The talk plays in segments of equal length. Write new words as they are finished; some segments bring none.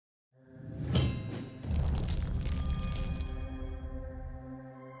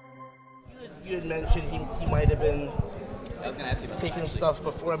you had mentioned he might have been taking stuff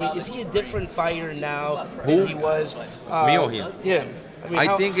before. I mean, is he a different fighter now than he was? Me or him? Yeah.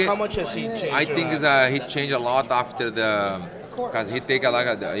 I mean, how much has he changed? I think he changed a lot after because he take a lot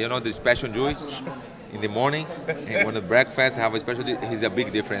of the special juice in the morning, and when the breakfast have a special. He's a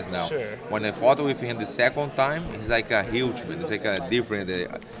big difference now. Sure. When I fought with him the second time, he's like a huge man. It's like a different.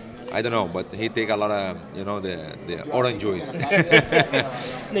 I don't know, but he take a lot of the orange juice. Now,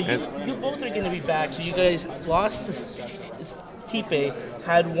 you both are going to be back, so you guys lost to Stipe,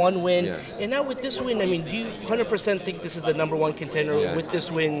 had one win, Yes. and now with this win, I mean, do you 100% think this is the #1 contender? Yes. With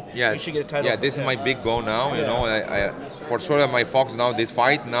this win, Yeah, you should get a title? yeah. This is my big goal now. You know, I for sure my focus now. This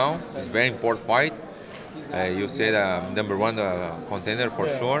fight now is very important fight. You said #1 contender for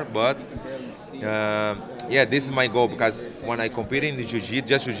sure, but yeah, this is my goal because when I compete in the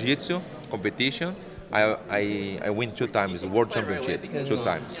jiu-jitsu competition, I win 2 times world championship, 2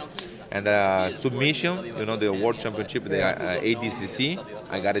 times, and submission, the world championship, the ADCC,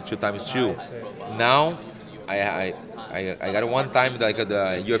 I got it 2 times too. Now I got 1 time like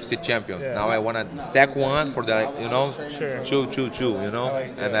the UFC champion. Now I want a second one for the two,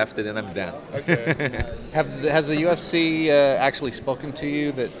 and after then I'm done. Okay. Has the UFC actually spoken to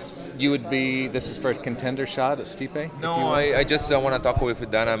you that you would be this is for a contender shot at Stipe? No, I just want to talk with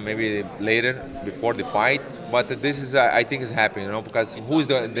Dana maybe later before the fight. But this is I think it's happening, because who is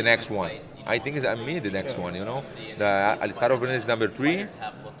the next one? I think it's me the next one, The Alistair Overeem is #3,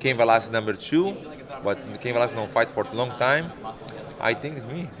 Cain Velasquez is #2, but Cain Velasquez don't fight for a long time. I think it's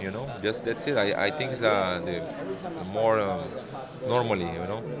me, Just that's it. I think it's the more normally,